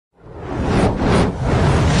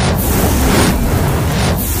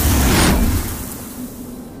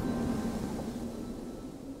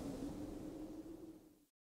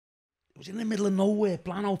was in the middle of nowhere,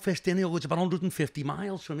 Blanau Festiniog, it's about 150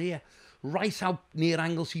 miles from here, right out near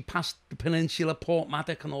Anglesey, past the peninsula,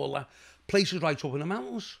 Portmadoc and all that. Places right up in the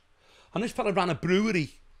mountains. And this fella ran a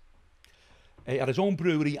brewery. He had his own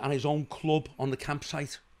brewery and his own club on the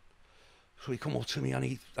campsite. So he come up to me and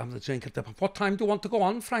he having a drink at the... What time do you want to go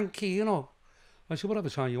on, Frankie, you know? I said,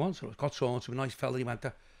 whatever time you want. So I got so on to a nice fella. He went,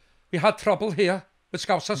 we had trouble here with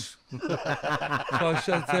Scousers. So I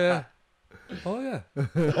said, oh yeah.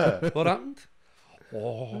 What happened?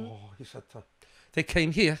 Oh, he said, they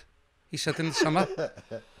came here, he said, in the summer.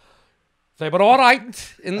 They were all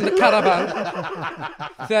right in the caravan.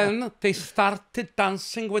 Then they started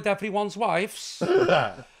dancing with everyone's wives.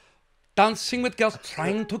 Dancing with girls,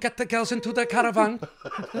 trying to get the girls into the caravan.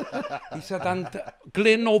 He said, and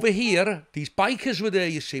Glyn over here, these bikers were there,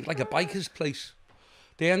 you see, like a biker's place.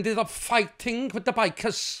 They ended up fighting with the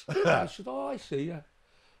bikers. I said, oh, I see, yeah.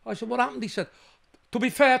 I said, what happened? He said, to be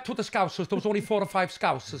fair to the Scousers, there was only 4 or 5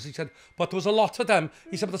 Scousers, he said, but there was a lot of them.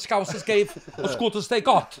 He said, but the Scousers gave as good as they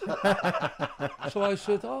got. So I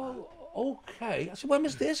said, oh, okay. I said, when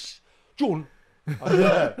was this? June. I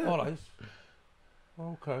said, all right.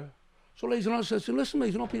 Okay. So later on I said, listen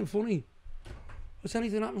mate, you're not being funny. Has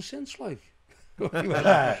anything happened since, like?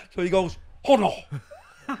 So he goes, oh no.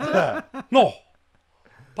 No.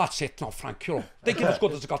 That's it, no, Frank, you know. They give as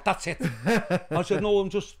good as they got, that's it. I said, no, I'm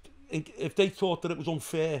just... If they thought that it was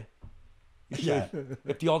unfair, you see,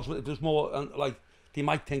 if the odds were, if there's more, like, they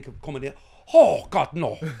might think of coming here, oh, God,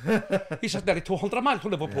 no. He said, nearly 200 miles to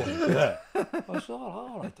Liverpool. I said,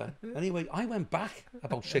 all right then. Anyway, I went back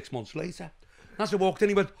about 6 months later. As I walked in,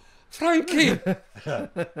 he went, Frankie,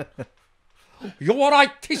 you all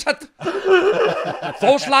right? He said,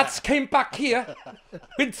 those lads came back here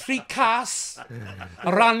with 3 cars,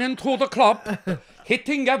 ran into the club,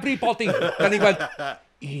 hitting everybody. Then he went,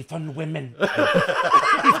 even women.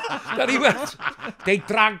 Then he went, they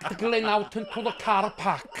dragged Glyn out into the car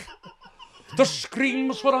park. The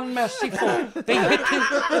screams were unmerciful. They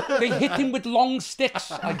hit him with long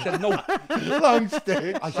sticks. I said, no. Long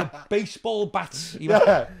sticks? I said, baseball bats. He went,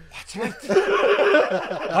 that's right.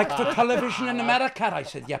 Like the television in America. I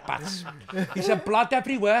said, yeah, bats. He said, blood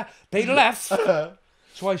everywhere. They left.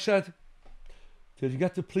 So I said, did you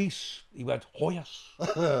get the police? He went, oh yes.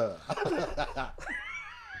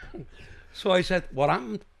 So I said, what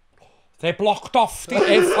happened? They blocked off the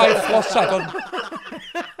A547,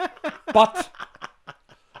 but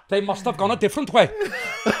they must have gone a different way.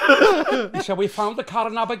 He said, we found the car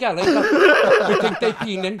in Abergele that we think they've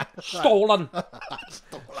been in, stolen.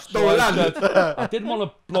 So I said, I didn't want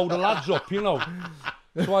to blow the lads up, you know.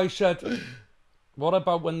 So I said, what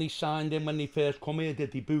about when they signed in, when they first come here,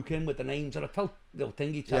 did they book in with the names? And I felt little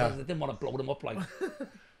thingy tells, I didn't want to blow them up like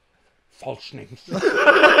false names.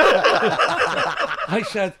 I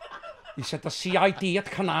said, he said, the CID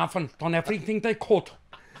at Carnarvon done everything they could.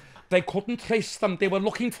 They couldn't trace them. They were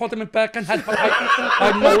looking for them in Birkenhead, but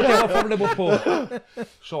I know they were from Liverpool.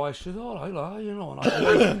 So I said, all right, you know.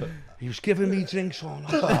 And he was giving me drinks on.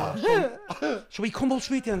 So he come up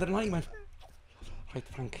to me at the end of the night and went, right,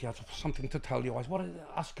 Frankie, I have something to tell you. I said,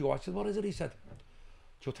 ask you? I said, what is it? He said,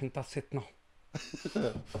 do you think that's it now?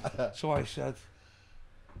 So I said,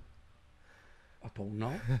 I don't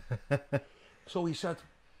know. So he said,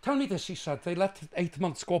 tell me this, he said, they let 8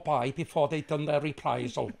 months go by before they'd done their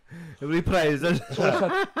reprisal. Reprisal? So I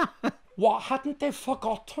said, what, hadn't they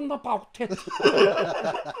forgotten about it?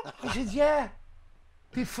 I said, yeah,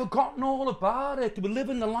 they'd forgotten all about it. They were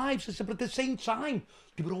living their lives. I said, but at the same time,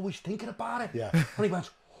 they were always thinking about it. Yeah. And he went,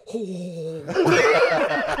 oh.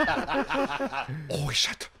 Oh, he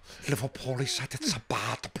said, Liverpool, he said, it's a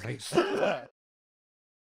bad place.